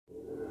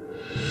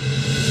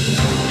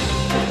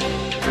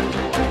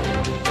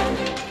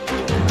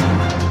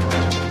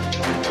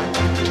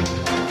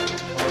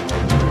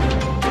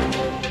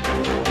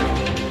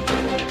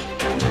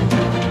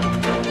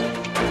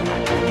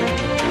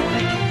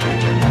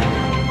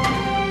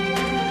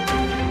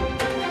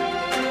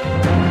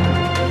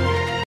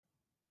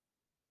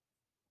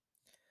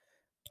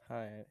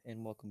Hi,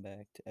 and welcome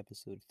back to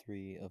episode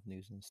 3 of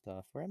News and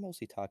Stuff, where I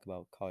mostly talk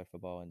about college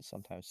football and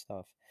sometimes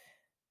stuff.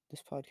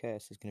 This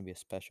podcast is going to be a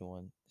special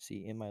one.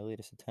 See, in my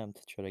latest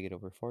attempt to try to get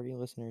over 40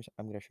 listeners,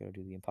 I'm going to try to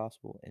do the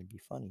impossible and be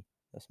funny.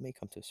 This may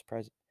come to a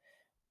surprise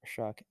or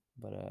shock,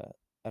 but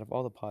out of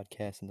all the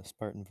podcasts in the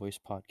Spartan Voice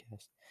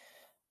podcast,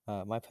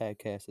 my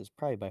podcast is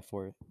probably by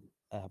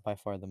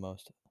far the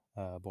most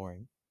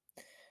boring.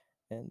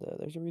 And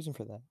there's a reason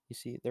for that. You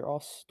see, they're all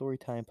story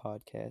time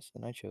podcasts,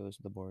 and I chose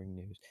the boring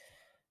news.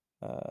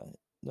 Uh,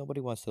 Nobody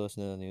wants to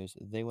listen to the news.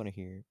 They want to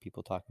hear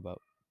people talk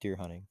about deer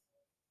hunting.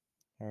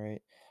 All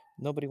right.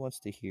 Nobody wants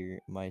to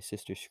hear my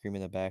sister scream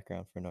in the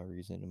background for no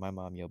reason and my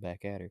mom yell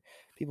back at her.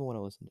 People want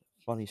to listen to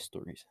funny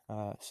stories.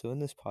 So in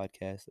this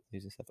podcast,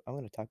 news and stuff, I'm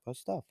going to talk about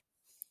stuff.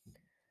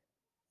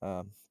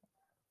 Um,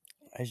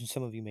 as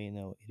some of you may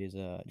know, it is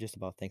just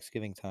about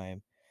Thanksgiving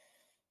time.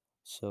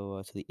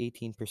 So to the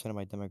 18% of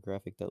my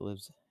demographic that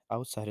lives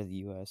outside of the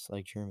U.S.,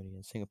 like Germany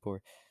and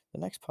Singapore,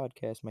 the next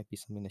podcast might be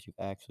something that you've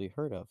actually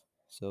heard of.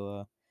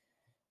 So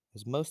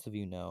as most of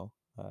you know,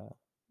 at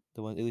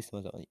least the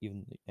ones that live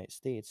in the United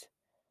States,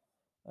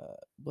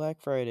 Black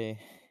Friday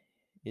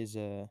is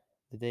the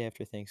day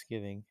after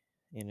Thanksgiving,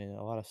 and in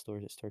a lot of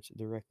stores it starts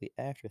directly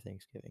after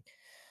Thanksgiving.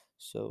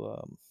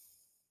 So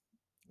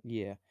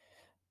yeah,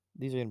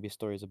 these are going to be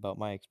stories about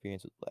my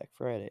experience with Black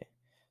Friday.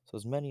 So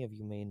as many of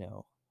you may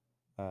know,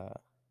 uh,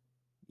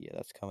 yeah,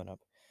 that's coming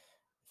up.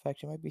 In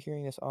fact, you might be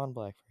hearing this on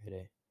Black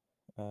Friday.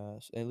 So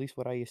at least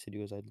what I used to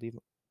do is I'd leave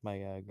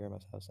my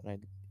grandma's house and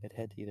I'd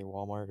head to either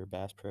Walmart or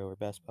Bass Pro or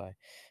Best Buy,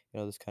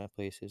 those kind of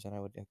places, and I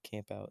would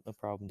camp out. No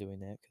problem doing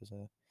that because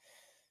I'm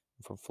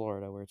from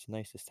Florida where it's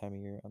nice this time of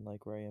year,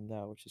 unlike where I am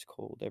now, which is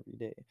cold every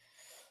day.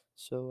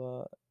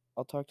 So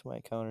I'll talk to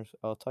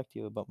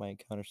you about my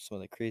encounters with some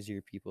of the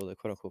crazier people, the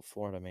quote unquote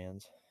Florida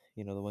mans.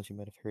 The ones you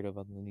might have heard of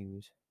on the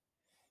news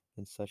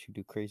and such who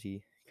do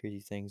crazy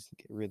things,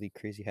 get really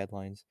crazy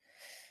headlines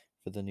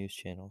for the news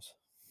channels.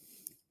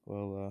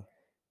 Well,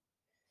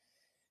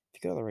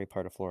 if you go to the right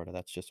part of Florida,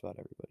 that's just about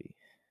everybody.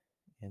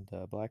 And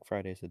Black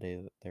Friday is the day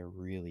that they're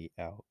really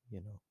out.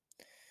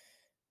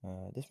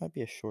 This might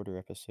be a shorter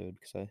episode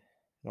because I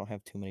don't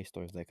have too many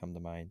stories that come to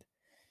mind.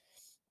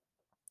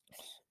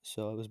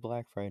 So it was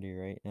Black Friday,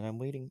 right? And I'm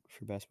waiting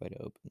for Best Buy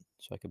to open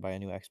so I could buy a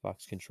new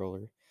Xbox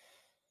controller.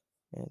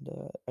 And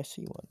I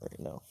see one right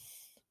now.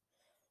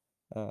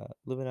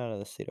 Living out of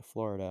the state of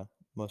Florida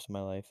most of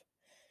my life,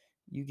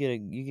 you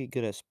get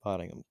good at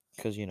spotting them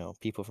because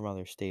people from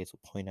other states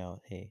will point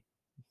out, hey,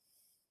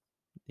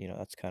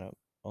 that's kind of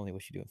only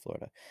what you do in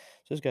Florida.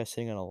 So this guy's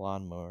sitting on a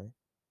lawnmower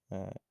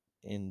uh,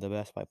 in the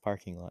Best Buy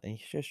parking lot, and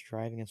he's just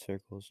driving in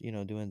circles,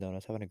 doing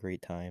donuts, having a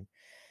great time.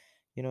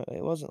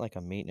 It wasn't like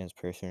a maintenance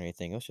person or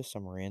anything. It was just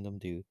some random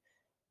dude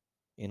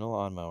in a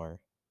lawnmower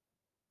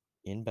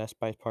in Best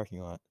Buy's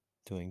parking lot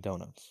doing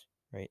donuts,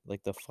 right?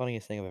 Like the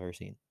funniest thing I've ever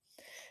seen.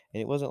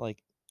 And it wasn't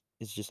like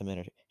it's just a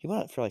minute. He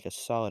went out for like a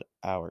solid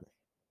hour.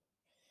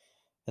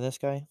 And this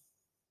guy,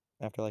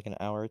 after like an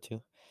hour or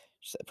two,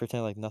 just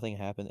pretended like nothing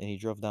happened, and he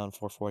drove down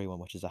 441,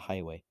 which is a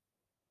highway.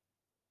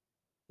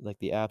 Like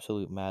the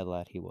absolute mad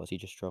lad he was. He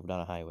just drove down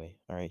a highway.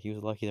 All right, he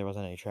was lucky there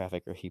wasn't any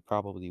traffic, or he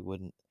probably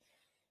wouldn't.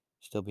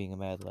 Still being a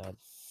mad lad.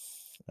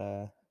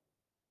 Uh,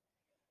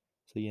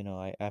 so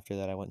I after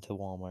that I went to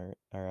Walmart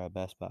or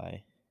Best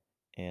Buy,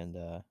 and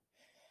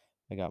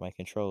I got my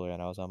controller,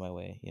 and I was on my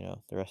way.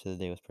 The rest of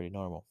the day was pretty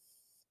normal.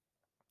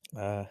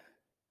 Uh,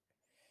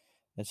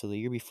 and so the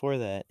year before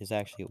that is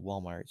actually at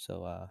Walmart.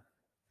 So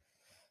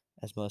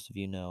as most of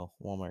you know,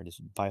 Walmart is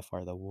by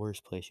far the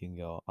worst place you can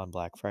go on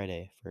Black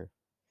Friday for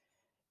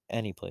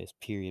any place.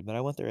 Period. But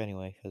I went there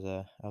anyway because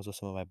I was with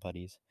some of my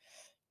buddies.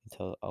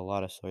 Tell a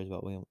lot of stories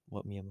about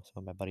what me and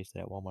some of my buddies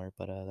did at Walmart,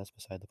 but that's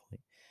beside the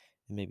point,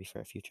 and maybe for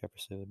a future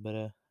episode. But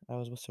I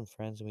was with some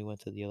friends and we went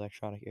to the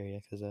electronic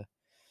area because one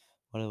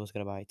of them was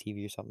gonna buy a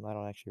TV or something. I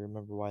don't actually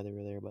remember why they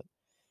were there, but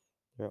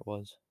there it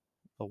was.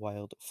 A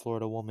wild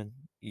Florida woman.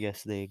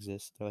 Yes, they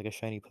exist. They're like a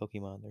shiny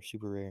Pokemon. They're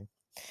super rare.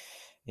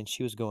 And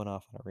she was going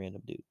off on a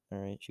random dude. All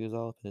right, she was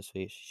all up in his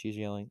face. She's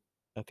yelling.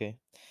 Okay,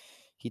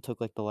 he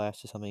took like the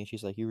last to something, and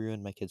she's like, "You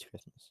ruined my kid's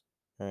Christmas.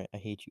 All right, I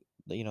hate you."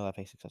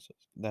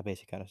 That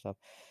basic kind of stuff.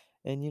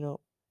 And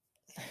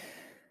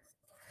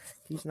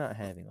he's not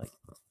having like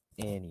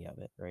any of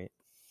it, right?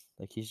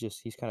 Like he's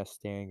kind of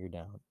staring her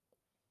down,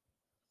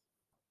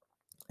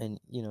 and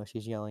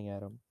she's yelling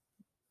at him,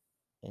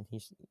 and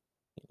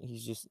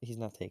he's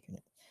not taking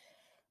it.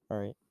 All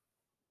right,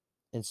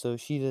 and so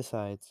she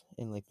decides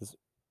in like this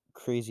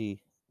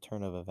crazy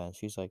turn of events,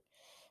 she's like,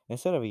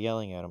 instead of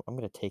yelling at him, I'm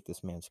gonna take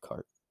this man's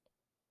cart.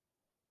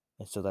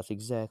 And so that's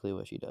exactly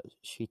what she does.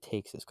 She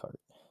takes his cart,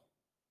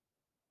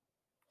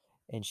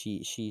 and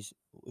she's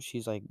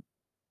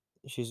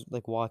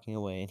like walking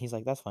away, and he's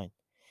like, "That's fine."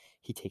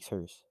 He takes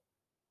hers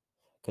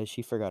because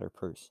she forgot her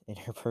purse, and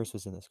her purse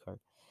was in this cart.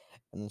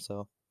 And then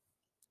so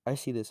I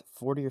see this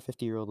 40 or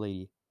 50-year-old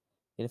lady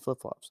in flip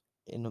flops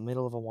in the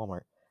middle of a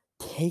Walmart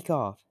take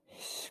off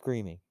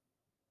screaming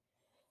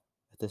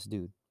at this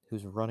dude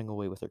who's running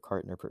away with her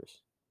cart and her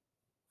purse.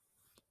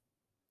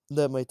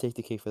 that might take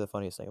the cake for the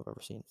funniest thing I've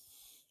ever seen.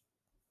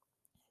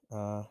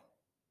 Uh,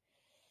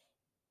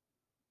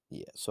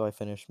 yeah, so I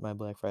finished my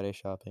Black Friday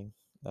shopping,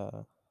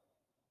 and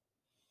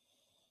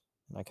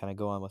I kind of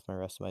go on with my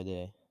rest of my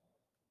day.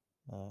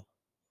 To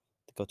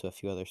go to a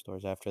few other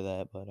stores after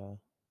that, but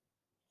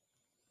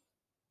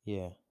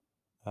yeah.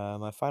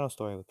 My final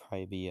story would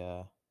probably be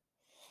well,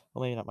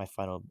 maybe not my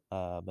final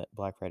but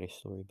Black Friday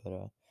story,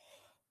 but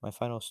my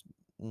final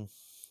mm,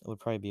 would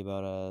probably be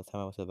about the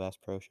time I went to the Bass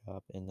Pro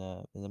Shop in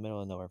the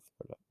middle of nowhere,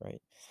 Florida,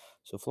 right?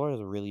 So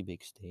Florida's a really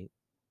big state,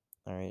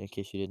 all right, in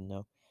case you didn't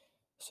know.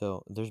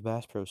 So there's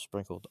Bass Pros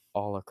sprinkled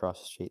all across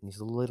the state in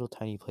these little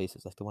tiny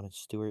places, like the one in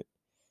Stewart,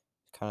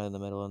 kind of in the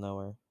middle of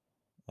nowhere.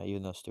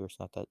 Even though Stewart's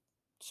not that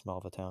small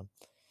of a town,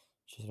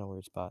 it's just in a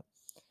weird spot.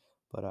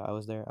 But I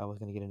was there. I was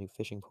gonna get a new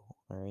fishing pole,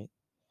 all right,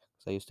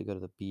 because I used to go to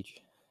the beach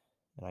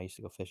and I used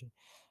to go fishing.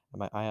 And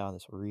my eye on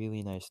this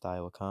really nice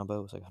Daiwa combo.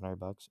 It was like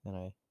 $100, and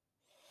I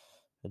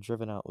had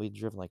driven out. We'd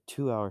driven like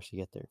 2 hours to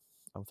get there.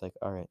 I was like,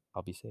 all right,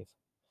 I'll be safe.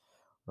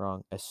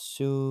 Wrong. As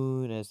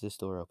soon as this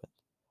door opened,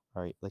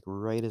 all right, like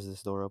right as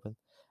this door opened,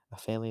 a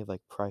family of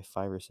like probably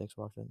 5 or 6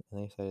 walked in,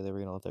 and they decided they were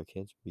gonna let their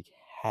kids wreak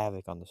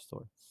havoc on the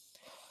store.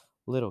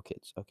 Little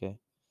kids, okay.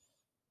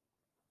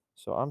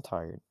 So I'm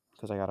tired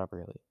because I got up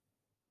early,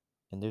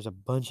 and there's a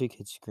bunch of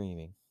kids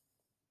screaming,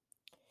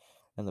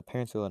 and the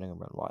parents are letting them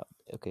run wild.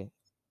 Okay,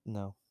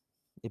 no,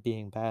 it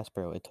being Bass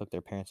Pro, it took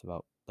their parents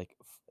about like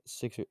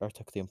or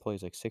took the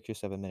employees like 6 or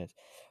 7 minutes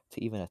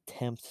to even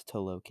attempt to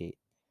locate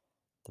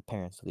the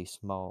parents of these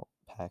small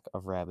pack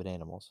of rabid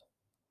animals.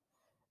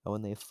 And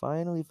when they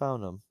finally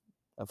found them,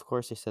 of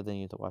course they said they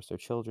needed to watch their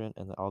children,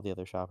 and that all the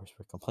other shoppers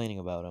were complaining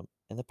about them,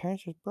 and the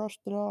parents just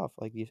brushed it off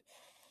like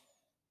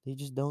they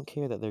just don't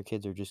care that their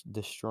kids are just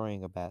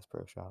destroying a Bass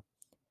Pro shop.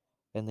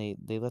 And they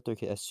let their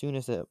kid, as soon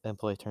as the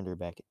employee turned her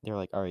back, they're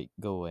like, all right,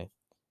 go away,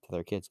 to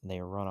their kids, and they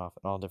run off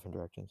in all different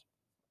directions.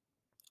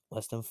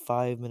 Less than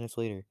 5 minutes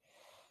later,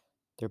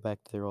 they're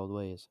back to their old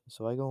ways.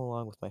 So I go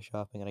along with my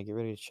shopping and I get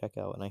ready to check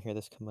out, and I hear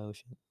this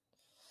commotion.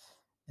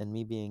 And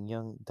me being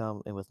young,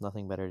 dumb, and with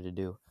nothing better to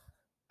do,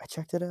 I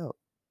checked it out.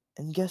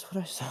 And guess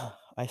what I saw?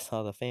 I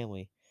saw the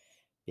family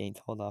being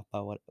told off by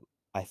what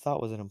I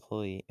thought was an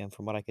employee, and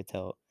from what I could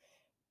tell,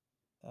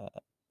 uh,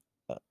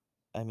 uh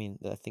I mean,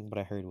 I think what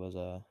I heard was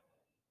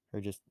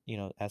her just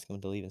asking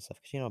them to leave and stuff,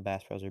 because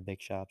Bass Pros are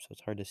big shops, so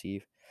it's hard to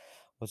see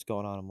what's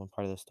going on in one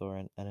part of the store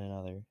and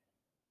another.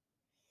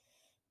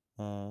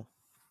 Uh,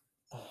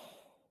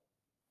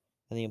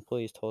 and the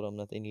employees told them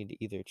that they need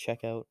to either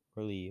check out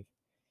or leave.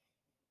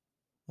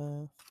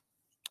 Uh,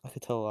 I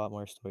could tell a lot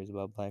more stories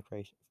about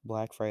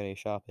Black Friday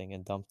shopping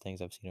and dumb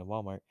things I've seen in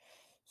Walmart.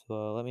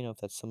 So let me know if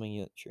that's something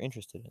that you're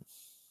interested in.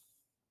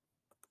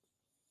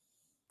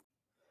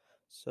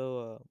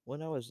 So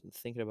when I was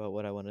thinking about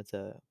what I wanted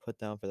to put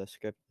down for the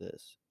script of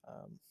this,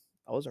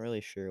 I wasn't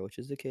really sure, which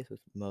is the case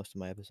with most of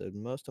my episodes.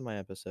 Most of my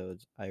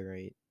episodes, I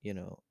write,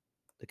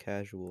 the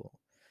casual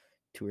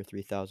 2 or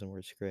 3 thousand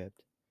word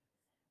script,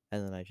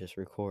 and then I just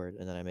record,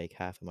 and then I make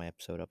half of my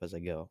episode up as I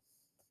go.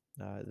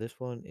 This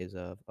one is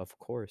of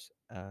course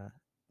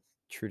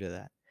true to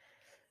that.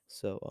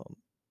 So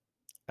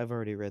I've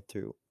already read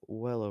through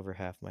well over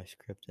half my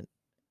script, and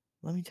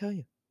let me tell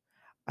you,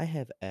 I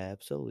have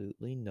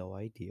absolutely no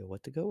idea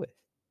what to go with.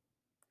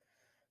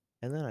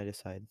 And then I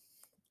decide,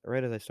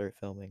 right as I start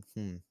filming,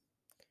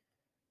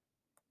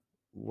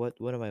 what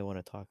do I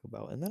want to talk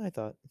about? And then I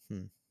thought,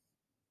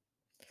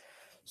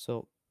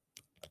 so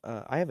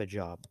I have a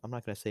job. I'm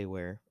not gonna say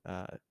where,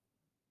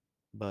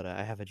 but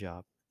I have a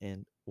job,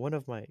 and one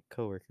of my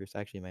coworkers,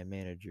 actually my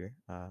manager,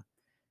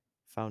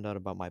 found out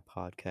about my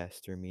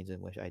podcast through means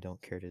in which I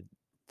don't care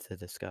to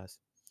discuss.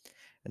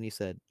 And he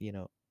said,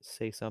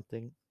 say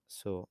something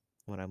so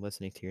when I'm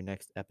listening to your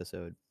next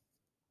episode,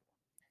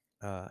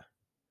 uh,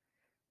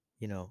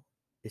 you know,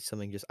 it's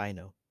something just I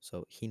know.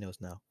 So he knows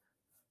now.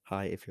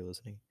 Hi, if you're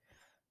listening.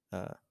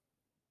 Uh,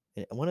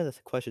 and one of the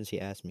questions he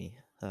asked me,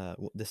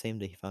 the same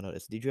day he found out,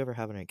 is, "Did you ever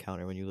have an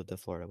encounter when you lived in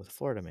Florida with a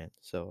Florida man?"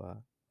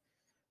 So,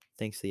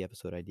 thanks to the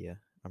episode idea,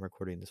 I'm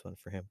recording this one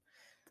for him.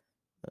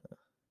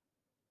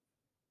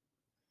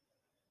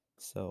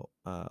 So,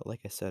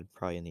 like I said,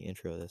 probably in the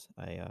intro of this,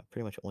 I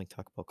pretty much only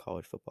talk about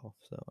college football.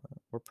 So,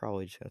 we're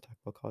probably just gonna talk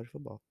about college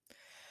football.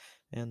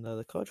 And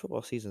the college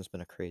football season's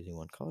been a crazy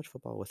one. College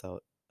football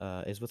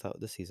is without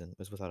this season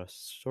is without a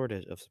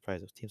shortage of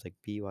surprises. Teams like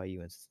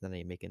BYU and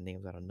Cincinnati making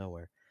names out of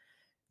nowhere,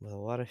 with a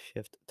lot of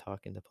shift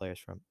talking to players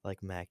from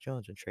like Mac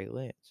Jones and Trey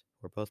Lance,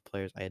 who are both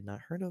players I had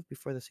not heard of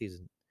before the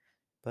season.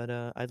 But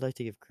I'd like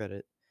to give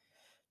credit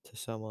to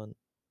someone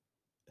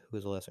who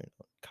is a lesser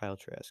known, Kyle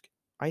Trask.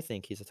 I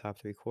think he's a top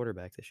 3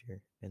 quarterback this year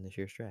in this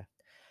year's draft.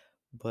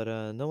 But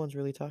no one's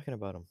really talking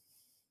about him.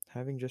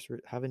 Having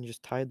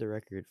just tied the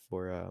record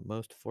for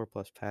most 4+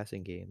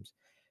 passing games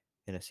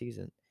in a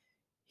season,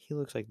 he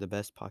looks like the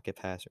best pocket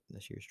passer in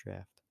this year's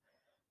draft.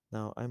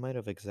 Now, I might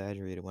have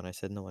exaggerated when I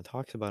said no one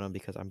talks about him,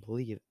 because I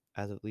believe,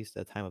 as at least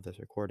at the time of this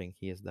recording,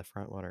 he is the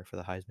front runner for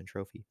the Heisman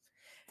Trophy,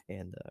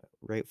 and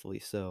rightfully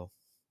so.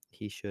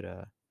 He should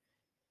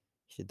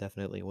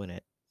definitely win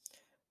it.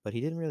 but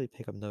he didn't really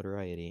pick up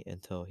notoriety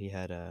until he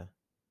had a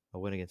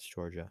win against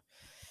Georgia.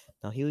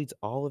 Now he leads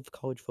all of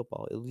college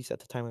football, at least at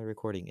the time of the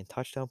recording, in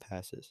touchdown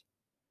passes.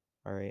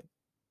 All right,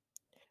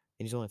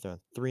 and he's only thrown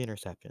 3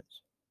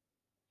 interceptions.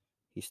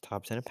 He's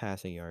top 10 in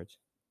passing yards,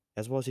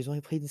 as well as he's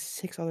only played in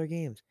 6 other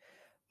games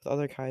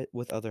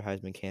with other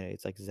Heisman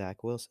candidates like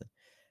Zach Wilson,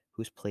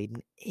 who's played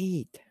in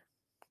 8.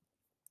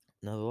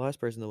 Now the last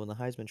person to win the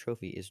Heisman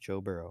Trophy is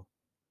Joe Burrow,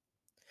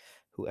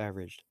 who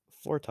averaged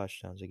 4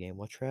 touchdowns a game,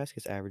 while Trask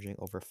is averaging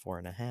over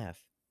 4.5.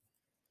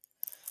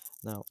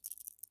 Now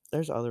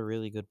there's other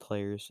really good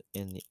players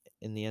in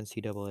the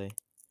NCAA.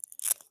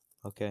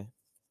 Okay,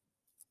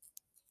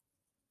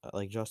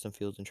 like Justin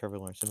Fields and Trevor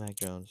Lawrence and Mac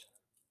Jones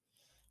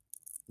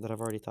that I've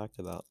already talked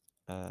about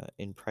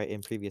in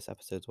previous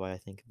episodes. Why I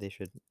think they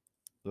should,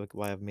 like,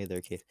 why I've made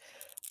their case.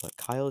 But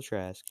Kyle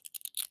Trask,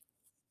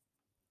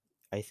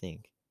 I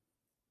think,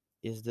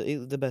 is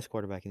the best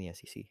quarterback in the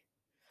SEC.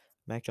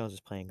 Mac Jones is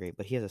playing great,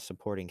 but he has a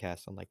supporting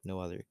cast unlike no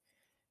other.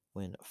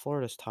 When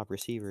Florida's top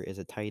receiver is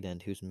a tight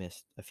end who's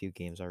missed a few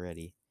games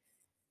already,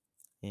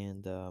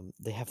 and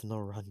they have no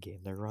run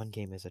game. Their run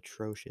game is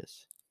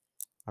atrocious.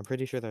 I'm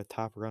pretty sure their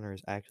top runner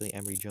is actually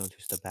Emory Jones,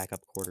 who's the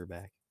backup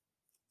quarterback.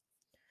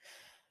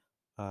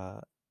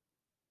 Uh,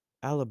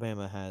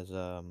 Alabama has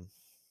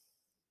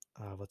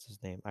what's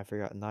his name? I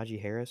forgot.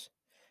 Najee Harris,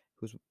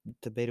 who's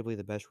debatably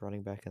the best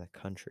running back in the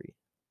country.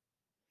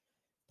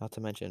 Not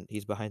to mention,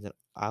 he's behind an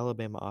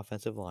Alabama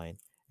offensive line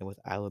and with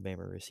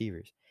Alabama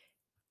receivers.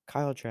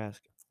 Kyle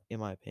Trask, in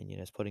my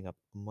opinion, is putting up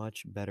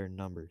much better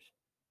numbers.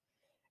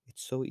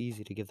 It's so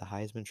easy to give the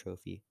Heisman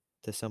Trophy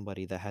to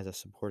somebody that has a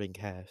supporting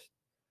cast,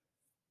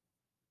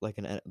 like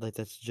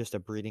that's just a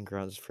breeding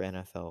grounds for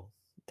NFL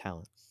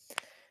talent.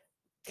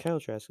 Kyle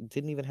Trask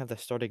didn't even have the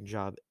starting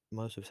job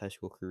most of his high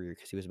school career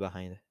because he was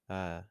behind,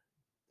 I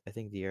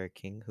think, De'Aaron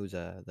King, who's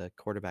the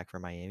quarterback for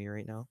Miami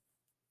right now,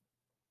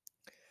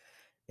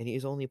 and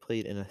he's only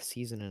played in a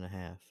season and a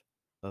half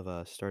of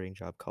a starting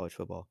job college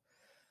football.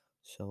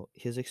 So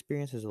his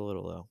experience is a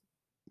little low,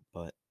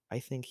 but I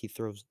think he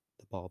throws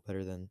the ball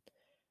better than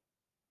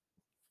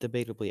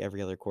debatably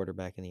every other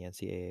quarterback in the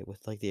NCAA,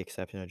 with like the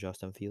exception of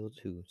Justin Fields,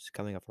 who's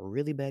coming off a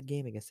really bad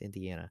game against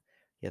Indiana.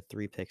 He had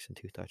 3 picks and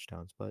 2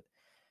 touchdowns, but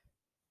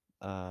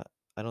uh,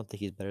 I don't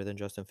think he's better than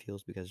Justin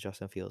Fields because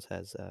Justin Fields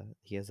has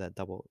he has a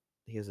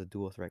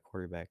dual threat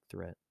quarterback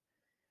threat.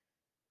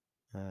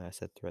 I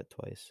said threat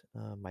twice.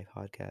 My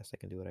podcast, I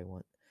can do what I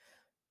want.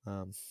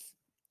 Um,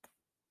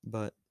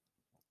 but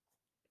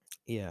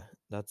yeah,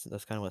 that's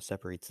kind of what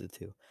separates the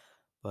two.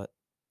 But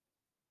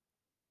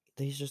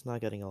he's just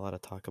not getting a lot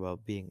of talk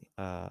about being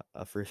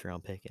a first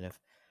round pick, and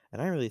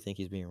I really think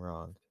he's being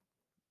wrong.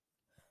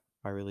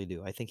 I really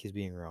do. I think he's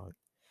being wrong,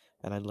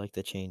 and I'd like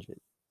to change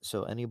it.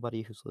 So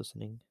anybody who's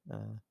listening, I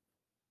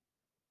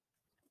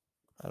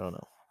don't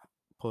know,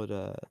 put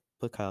uh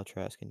put Kyle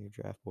Trask in your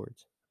draft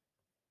boards.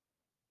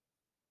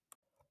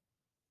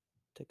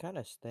 To kind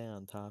of stay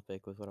on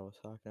topic with what I was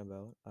talking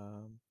about,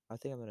 I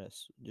think I'm gonna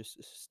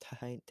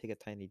take a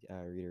tiny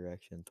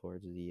redirection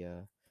towards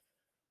the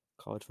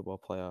college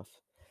football playoff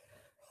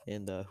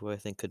and who I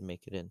think could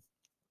make it in.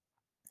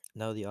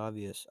 Now, the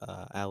obvious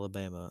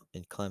Alabama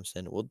and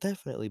Clemson will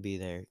definitely be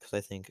there because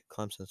I think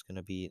Clemson's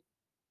gonna beat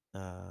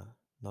uh,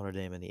 Notre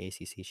Dame in the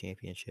ACC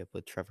championship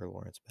with Trevor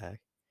Lawrence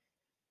back,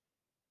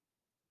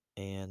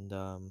 and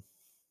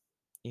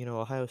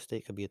Ohio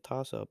State could be a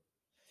toss-up.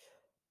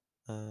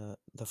 The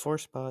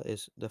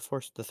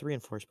 3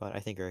 and 4 spot. I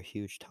think are a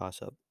huge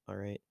toss-up. All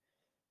right,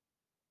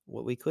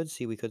 what we could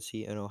see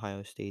an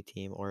Ohio State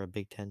team or a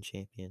Big Ten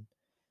champion.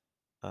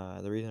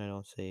 The reason I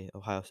don't say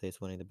Ohio State's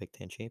winning the Big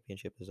Ten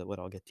championship is that what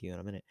I'll get to you in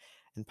a minute,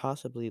 and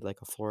possibly like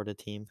a Florida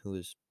team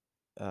who's,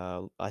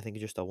 I think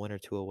just a win or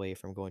two away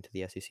from going to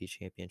the SEC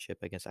championship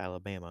against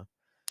Alabama,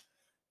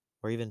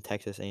 or even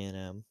Texas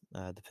A&M,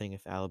 depending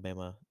if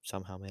Alabama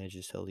somehow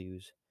manages to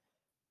lose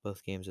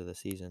both games of the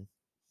season.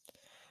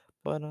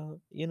 But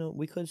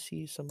we could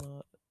see some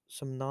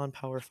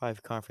non-Power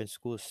 5 conference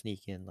schools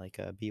sneak in, like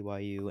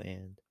BYU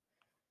and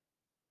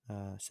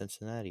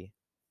Cincinnati.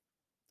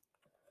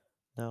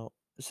 Now,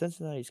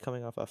 Cincinnati's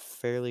coming off a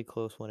fairly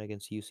close one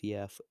against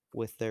UCF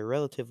with their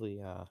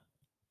relatively, I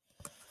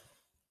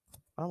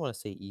don't want to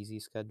say easy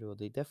schedule.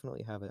 They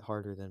definitely have it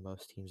harder than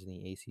most teams in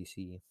the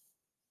ACC.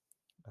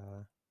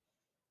 Uh,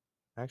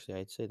 Actually,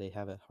 I'd say they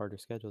have a harder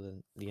schedule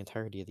than the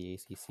entirety of the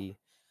ACC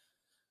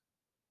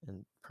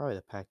and probably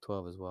the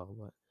Pac-12 as well.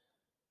 But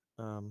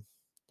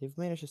they've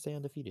managed to stay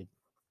undefeated.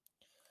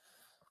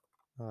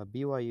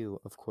 BYU,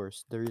 of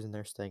course, the reason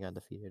they're staying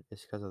undefeated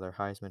is because of their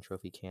Heisman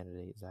Trophy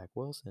candidate Zach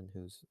Wilson,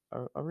 who's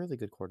a really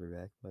good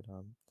quarterback, but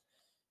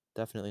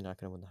definitely not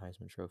going to win the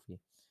Heisman Trophy.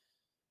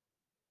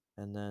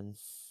 And then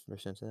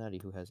there's Cincinnati,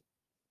 who has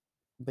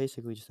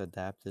basically just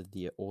adapted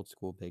the old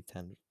school Big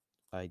Ten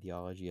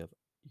ideology of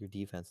your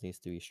defense needs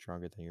to be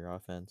stronger than your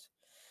offense.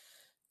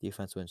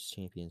 Defense wins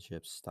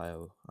championships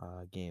style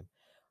game.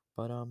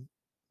 But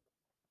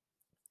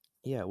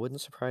yeah, it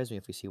wouldn't surprise me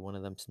if we see one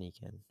of them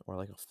sneak in, or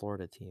like a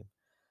Florida team.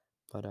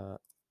 But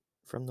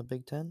from the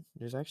Big Ten,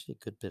 there's actually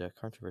a good bit of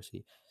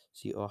controversy.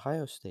 See,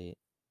 Ohio State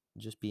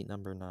just beat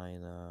number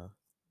 9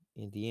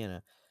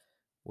 Indiana,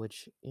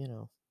 which,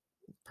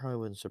 probably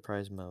wouldn't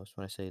surprise most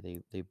when I say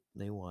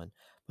they won,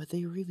 but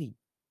they really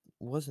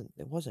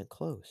wasn't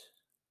close,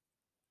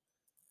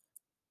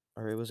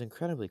 or it was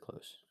incredibly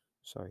close.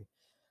 Sorry.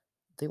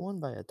 They won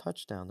by a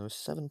touchdown. There was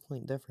 7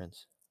 point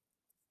difference.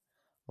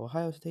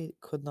 Ohio State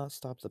could not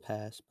stop the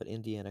pass, but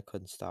Indiana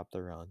couldn't stop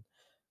the run.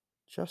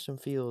 Justin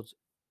Fields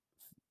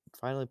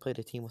finally played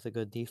a team with a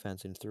good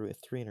defense and threw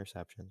 3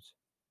 interceptions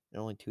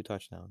and only 2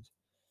 touchdowns.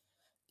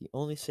 The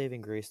only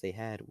saving grace they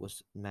had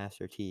was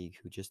Master Teague,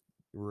 who just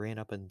ran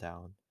up and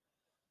down.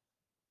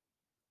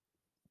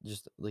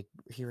 Just like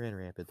he ran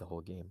rampant the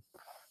whole game.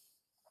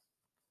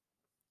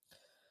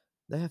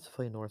 They have to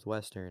play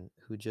Northwestern,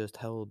 who just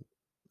held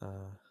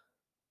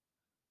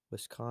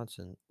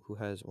Wisconsin, who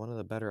has one of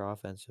the better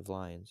offensive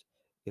lines,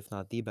 if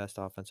not the best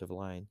offensive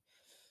line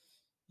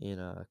in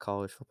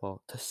college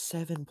football, to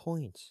 7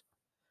 points.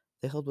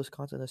 They held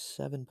Wisconsin to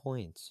 7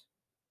 points.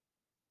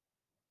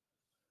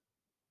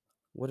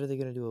 What are they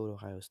going to do with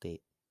Ohio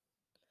State?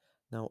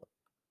 Now,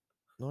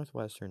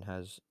 Northwestern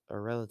has a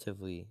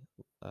relatively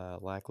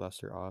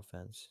lackluster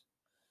offense.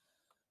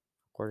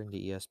 According to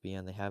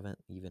ESPN,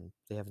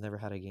 they have never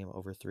had a game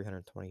over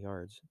 320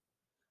 yards.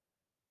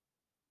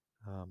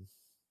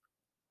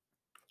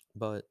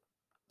 But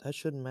that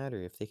shouldn't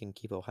matter if they can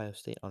keep Ohio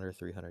State under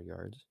 300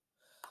 yards.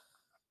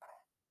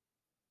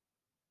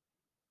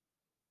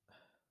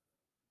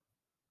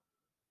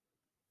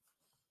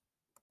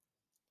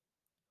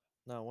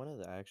 Now, one of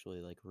the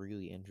actually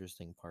really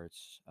interesting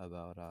parts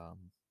about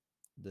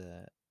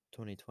the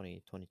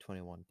 2020-2021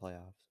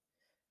 playoffs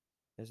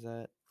is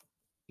that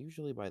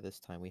usually by this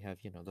time we have,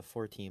 the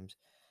 4 teams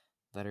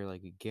that are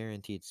like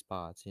guaranteed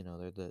spots.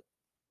 They're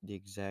the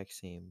exact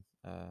same,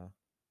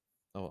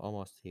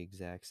 almost the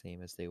exact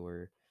same as they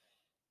were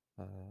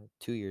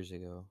 2 years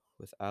ago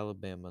with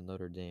Alabama,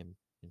 Notre Dame,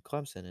 and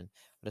Clemson,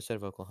 but instead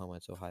of Oklahoma,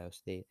 it's Ohio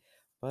State.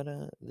 But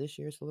this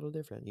year it's a little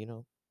different.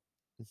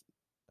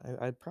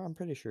 I'm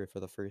pretty sure for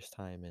the first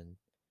time in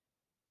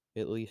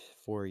at least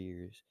 4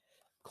 years,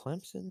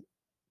 Clemson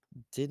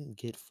didn't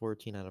get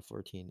 14 out of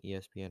 14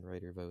 ESPN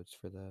writer votes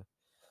for the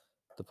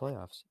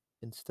playoffs.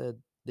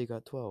 Instead, they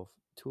got 12.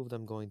 Two of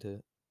them going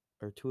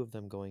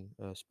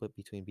split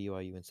between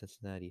BYU and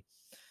Cincinnati,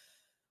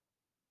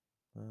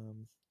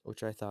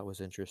 which I thought was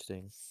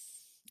interesting.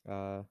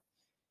 ESPN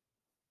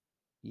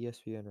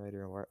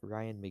writer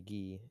Ryan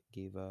McGee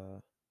gave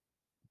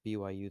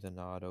BYU the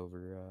nod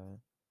over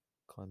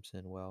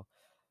Clemson. Well,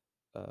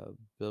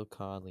 Bill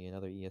Conley,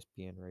 another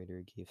ESPN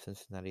writer, gave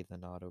Cincinnati the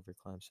nod over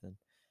Clemson.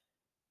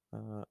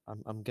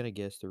 I'm gonna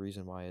guess the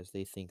reason why is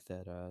they think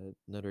that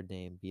Notre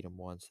Dame beat them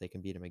once, they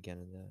can beat them again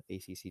in the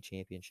ACC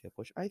championship,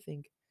 which I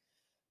think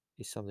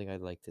is something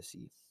I'd like to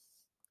see.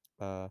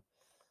 Uh,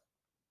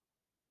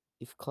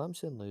 if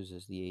Clemson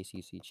loses the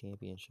ACC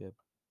championship,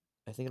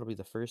 I think it'll be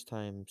the first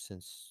time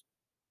since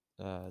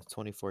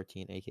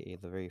 2014, aka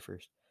the very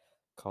first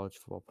college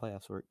football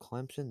playoffs, where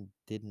Clemson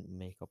didn't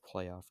make a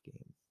playoff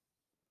game.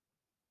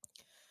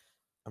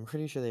 I'm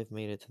pretty sure they've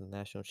made it to the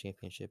national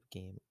championship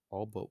game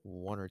all but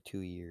 1 or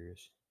 2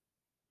 years.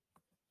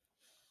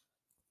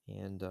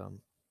 And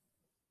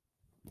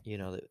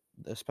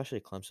especially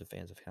Clemson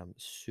fans have become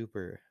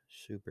super,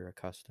 super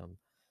accustomed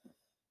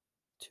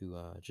to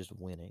just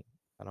winning.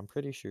 And I'm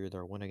pretty sure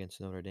their win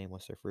against Notre Dame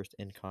was their first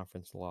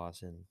in-conference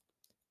loss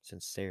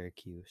since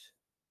Syracuse.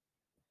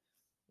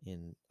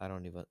 I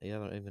don't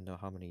even know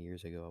how many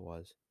years ago it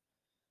was.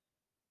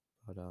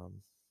 But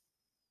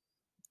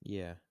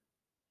yeah.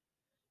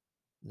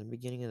 In the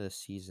beginning of the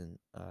season,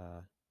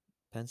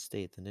 Penn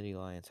State, the Nittany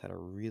Lions, had a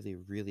really,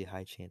 really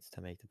high chance to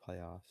make the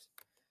playoffs,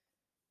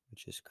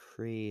 which is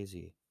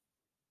crazy.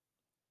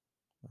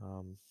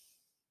 They're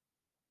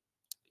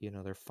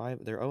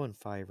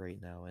 0-5 right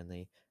now, and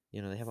they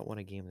haven't won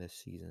a game this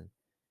season,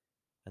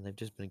 and they've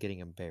just been getting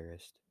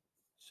embarrassed.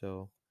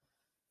 So,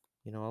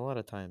 a lot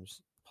of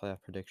times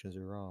playoff predictions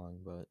are wrong,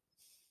 but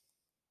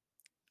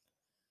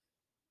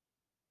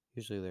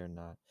usually they're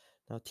not.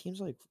 Now, teams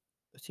like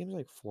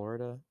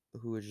Florida,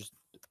 who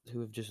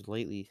have just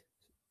lately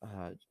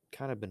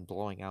kind of been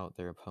blowing out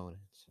their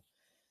opponents,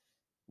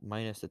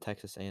 minus the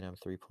Texas A&M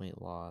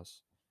 3-point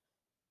loss.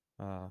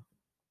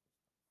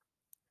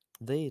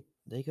 They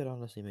could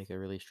honestly make a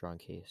really strong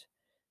case.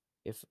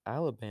 If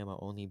Alabama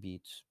only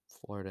beats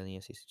Florida in the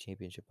SEC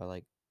championship by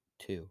like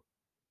 2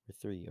 or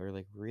 3, or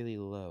like really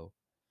low,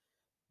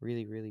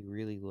 really, really,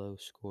 really low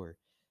score,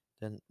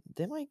 then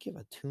they might give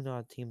a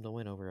 2-0 team the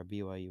win over a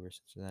BYU or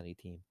Cincinnati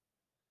team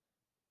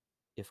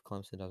if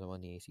Clemson doesn't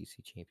win the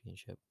ACC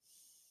championship.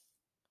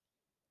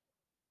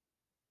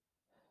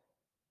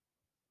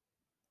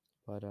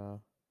 But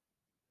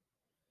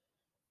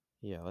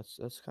yeah,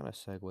 let's kind of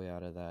segue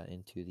out of that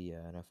into the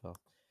NFL,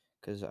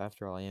 because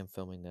after all, I am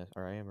filming this,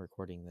 or I am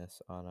recording this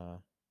on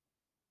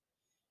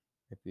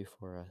right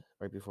before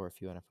a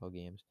few NFL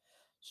games,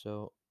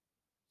 so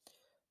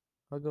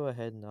I'll go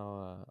ahead and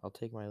I'll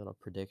take my little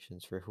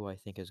predictions for who I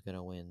think is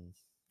gonna win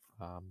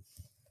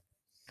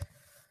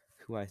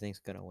who I think's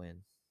gonna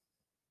win.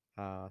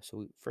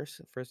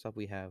 First up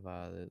we have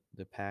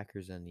the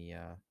Packers and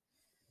the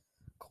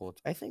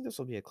Colts. I think this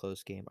will be a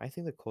close game. I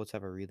think the Colts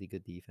have a really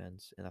good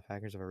defense and the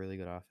Packers have a really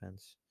good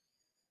offense.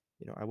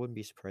 I wouldn't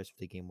be surprised if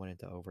the game went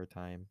into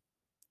overtime.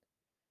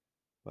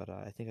 But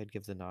I think I'd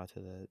give the nod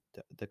to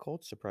the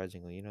Colts.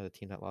 Surprisingly, the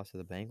team that lost to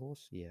the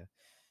Bengals. Yeah,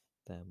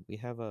 them. We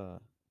have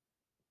a.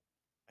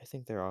 I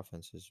think their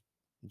offense is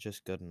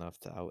just good enough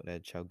to out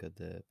edge how good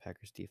the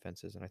Packers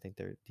defense is, and I think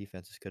their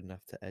defense is good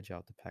enough to edge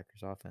out the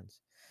Packers offense.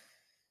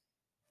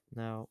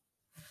 Now,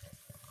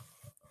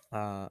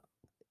 uh,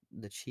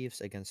 the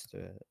Chiefs against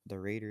the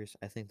Raiders.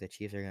 I think the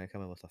Chiefs are going to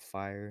come in with a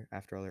fire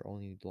after all their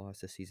only loss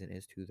this season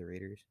is to the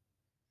Raiders.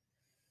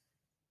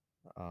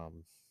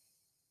 Um,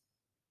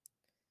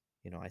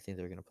 I think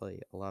they're going to play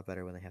a lot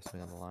better when they have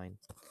something on the line.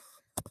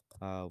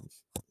 Um,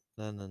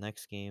 then the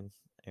next game,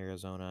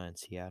 Arizona and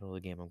Seattle,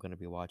 the game I'm going to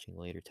be watching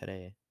later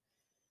today.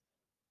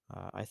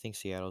 I think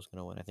Seattle's going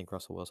to win. I think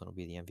Russell Wilson will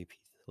be the MVP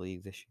of the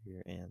league this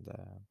year, and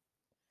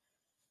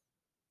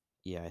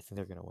yeah, I think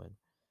they're going to win.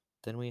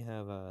 Then we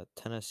have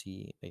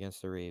Tennessee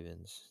against the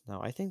Ravens.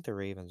 Now, I think the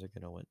Ravens are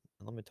going to win,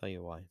 and let me tell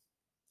you why.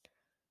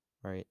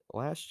 All right,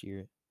 last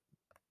year,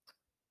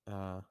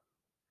 uh,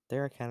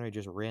 Derrick Henry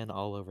just ran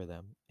all over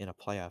them in a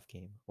playoff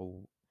game.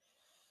 Oh,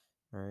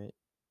 all right,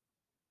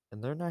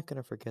 and they're not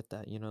going to forget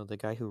that. The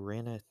guy who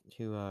ran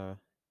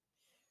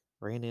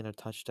in a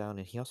touchdown,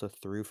 and he also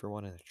threw for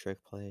one in a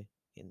trick play.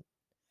 And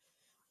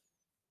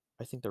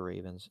I think the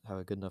Ravens have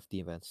a good enough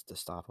defense to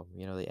stop them.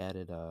 They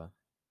added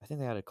I think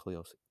they added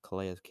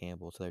Calais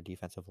Campbell to their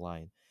defensive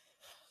line.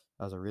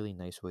 That was a really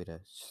nice way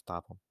to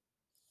stop them.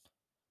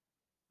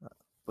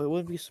 But it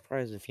wouldn't be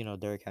surprised if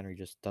Derrick Henry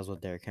just does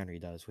what Derrick Henry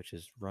does, which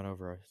is run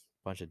over a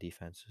bunch of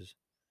defenses.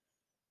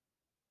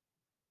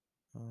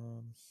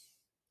 Um,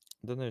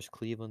 then there's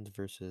Cleveland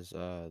versus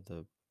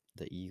the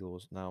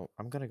Eagles. Now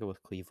I'm gonna go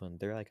with Cleveland.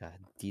 They're like a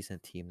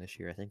decent team this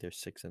year. I think they're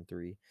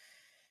 6-3.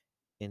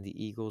 And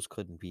the Eagles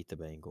couldn't beat the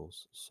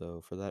Bengals.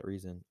 So for that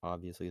reason,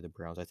 obviously the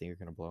Browns, I think, are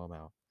going to blow them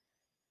out.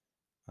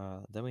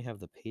 Then we have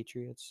the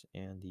Patriots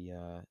and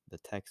the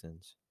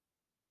Texans,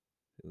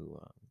 who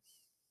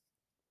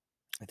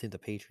I think the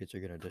Patriots are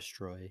going to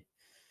destroy.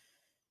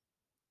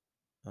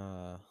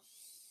 The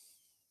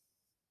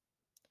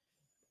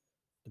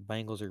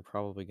Bengals are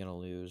probably going to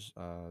lose.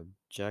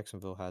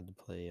 Jacksonville had to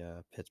play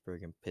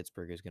Pittsburgh, and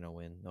Pittsburgh is going to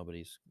win.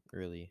 Nobody's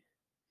really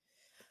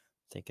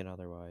thinking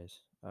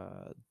otherwise.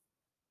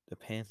 The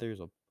Panthers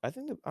will.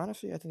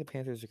 Honestly, I think the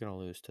Panthers are going to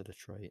lose to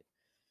Detroit.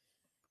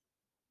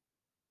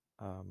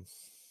 Um,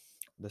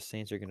 the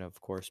Saints are going to,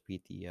 of course,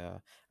 beat the.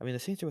 The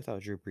Saints are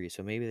without Drew Brees,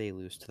 so maybe they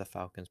lose to the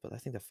Falcons, but I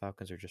think the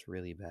Falcons are just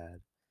really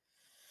bad.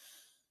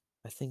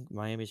 I think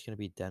Miami's going to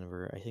beat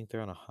Denver. I think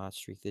they're on a hot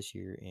streak this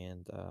year,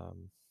 and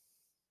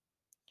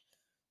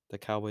the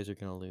Cowboys are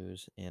going to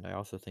lose, and I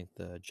also think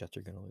the Jets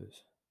are going to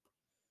lose.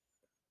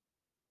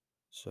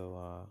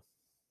 So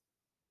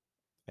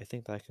I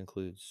think that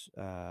concludes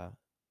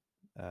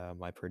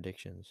my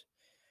predictions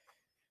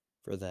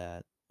for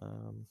that.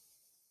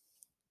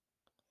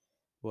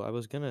 Well, I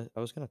was gonna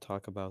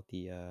talk about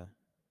the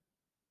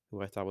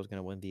who I thought was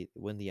gonna win the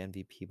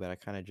MVP, but I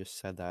kind of just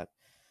said that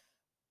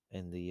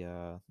in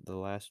the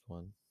last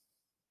one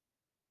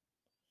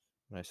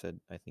when I said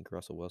I think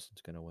Russell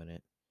Wilson's gonna win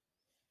it.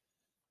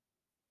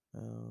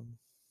 Um,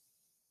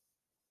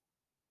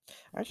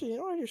 Actually,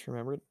 I just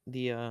remembered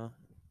the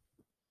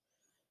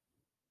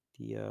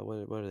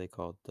what are they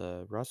called?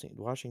 The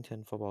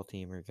Washington football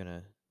team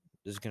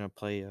is gonna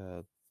play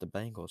the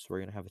Bengals. We're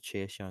gonna have a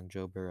Chase Young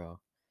Joe Burrow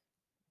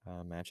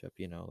matchup.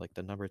 Like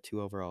the number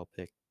 2 overall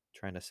pick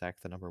trying to sack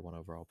the number 1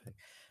 overall pick.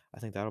 I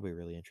think that'll be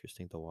really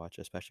interesting to watch,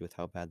 especially with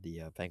how bad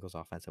the Bengals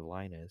offensive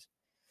line is.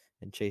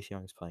 And Chase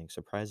Young's playing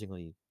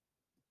surprisingly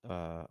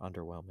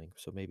underwhelming,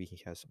 so maybe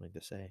he has something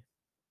to say.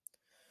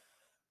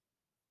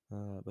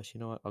 But you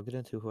know what? I'll get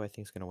into who I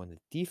think is going to win the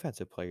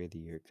Defensive Player of the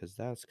Year because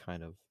that's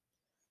kind of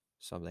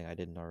something I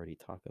didn't already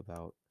talk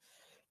about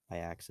by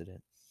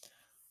accident.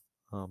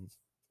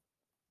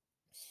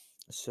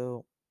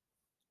 So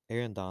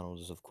Aaron Donald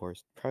is, of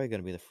course, probably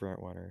going to be the front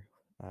runner.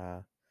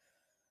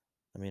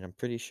 I'm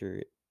pretty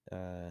sure.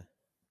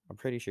 I'm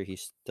pretty sure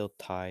he's still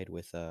tied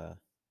with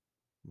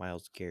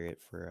Myles Garrett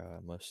for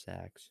most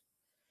sacks.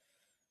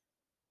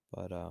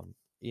 But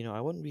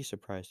I wouldn't be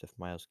surprised if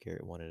Myles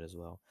Garrett won it as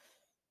well.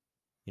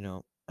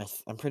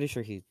 I'm pretty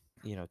sure he,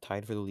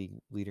 tied for the league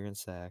leader in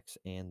sacks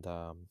and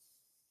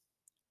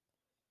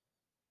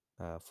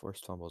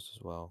forced fumbles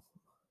as well.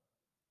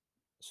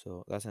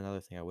 So that's another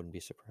thing I wouldn't be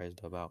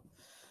surprised about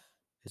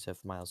is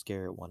if Myles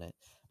Garrett won it.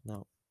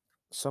 Now,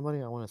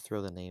 somebody I want to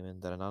throw the name in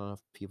that not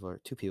enough people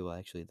are, two people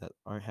actually, that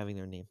aren't having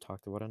their name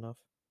talked about enough.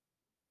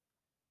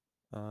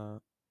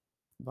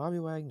 Bobby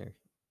Wagner.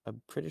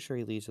 I'm pretty sure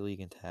he leads the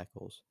league in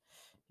tackles,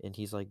 and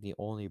he's like the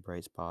only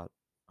bright spot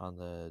on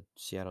the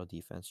Seattle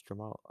defense.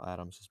 Jamal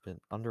Adams has been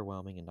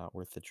underwhelming and not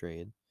worth the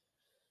trade.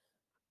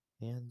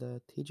 And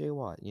TJ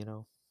Watt, he's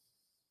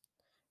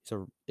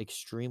a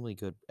extremely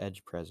good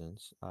edge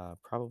presence,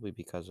 probably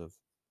because of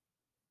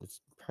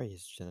It's probably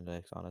his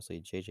genetics, honestly.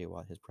 J.J.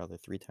 Watt, his brother,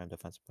 three-time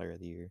Defensive Player of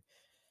the Year.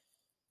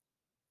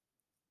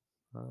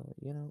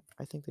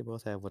 I think they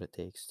both have what it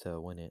takes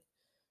to win it,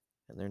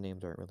 and their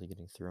names aren't really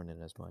getting thrown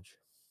in as much.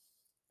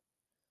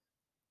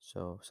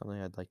 So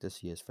something I'd like to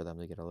see is for them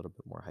to get a little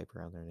bit more hype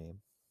around their name.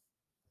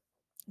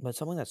 But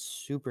something that's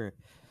super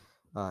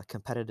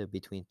competitive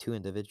between two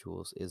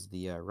individuals is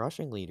the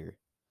rushing leader.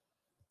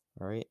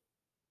 All right.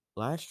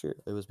 Last year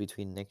it was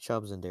between Nick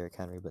Chubbs and Derrick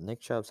Henry, but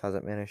Nick Chubbs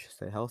hasn't managed to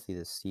stay healthy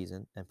this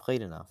season and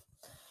played enough.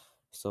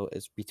 So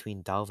it's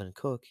between Dalvin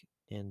Cook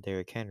and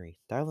Derrick Henry.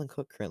 Dalvin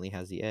Cook currently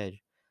has the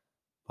edge,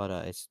 but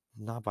it's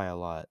not by a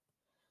lot.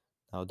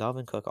 Now,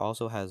 Dalvin Cook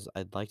also has,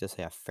 I'd like to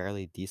say, a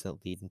fairly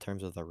decent lead in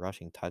terms of the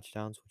rushing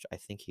touchdowns, which I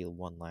think he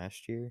won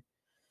last year.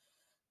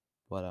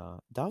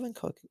 But Dalvin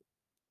Cook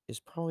is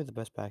probably the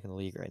best back in the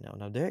league right now.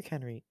 Now, Derrick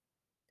Henry,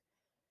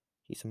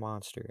 he's a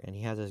monster, and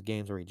he has his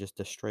games where he just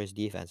destroys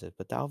defenses.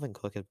 But Dalvin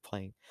Cook is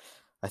playing,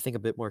 I think, a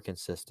bit more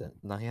consistent.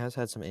 Now, he has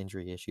had some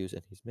injury issues,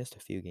 and he's missed a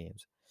few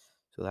games.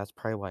 So that's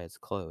probably why it's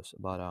close.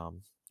 But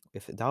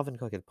if Dalvin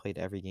Cook had played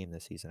every game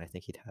this season, I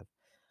think he'd have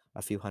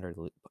a few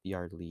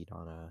yard lead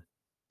on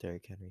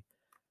Derrick Henry.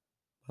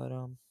 But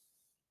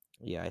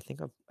yeah, I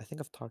think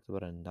I've talked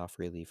about enough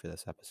really for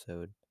this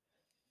episode.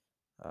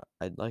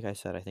 Like I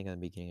said, I think at the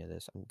beginning of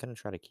this, I'm gonna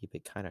try to keep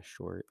it kind of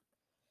short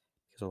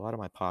because a lot of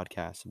my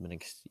podcasts have been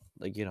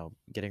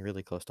getting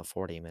really close to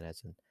 40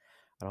 minutes, and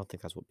I don't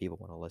think that's what people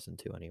want to listen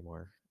to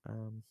anymore.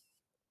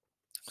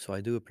 So I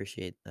do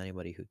appreciate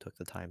anybody who took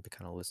the time to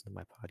kind of listen to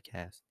my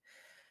podcast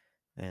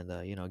and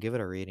give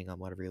it a rating on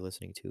whatever you're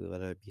listening to,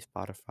 whether it be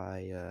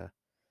Spotify,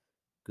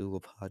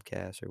 Google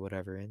Podcasts, or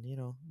whatever, and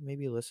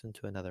maybe listen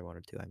to another one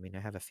or two. I mean, I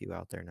have a few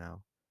out there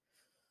now.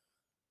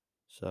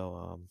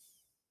 So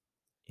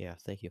yeah,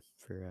 thank you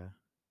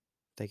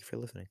for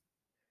listening.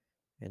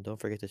 And don't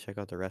forget to check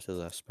out the rest of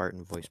the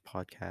Spartan Voice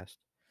podcast,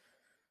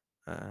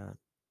 uh,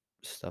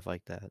 stuff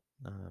like that.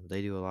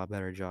 They do a lot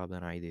better job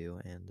than I do,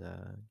 and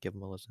give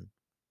them a listen.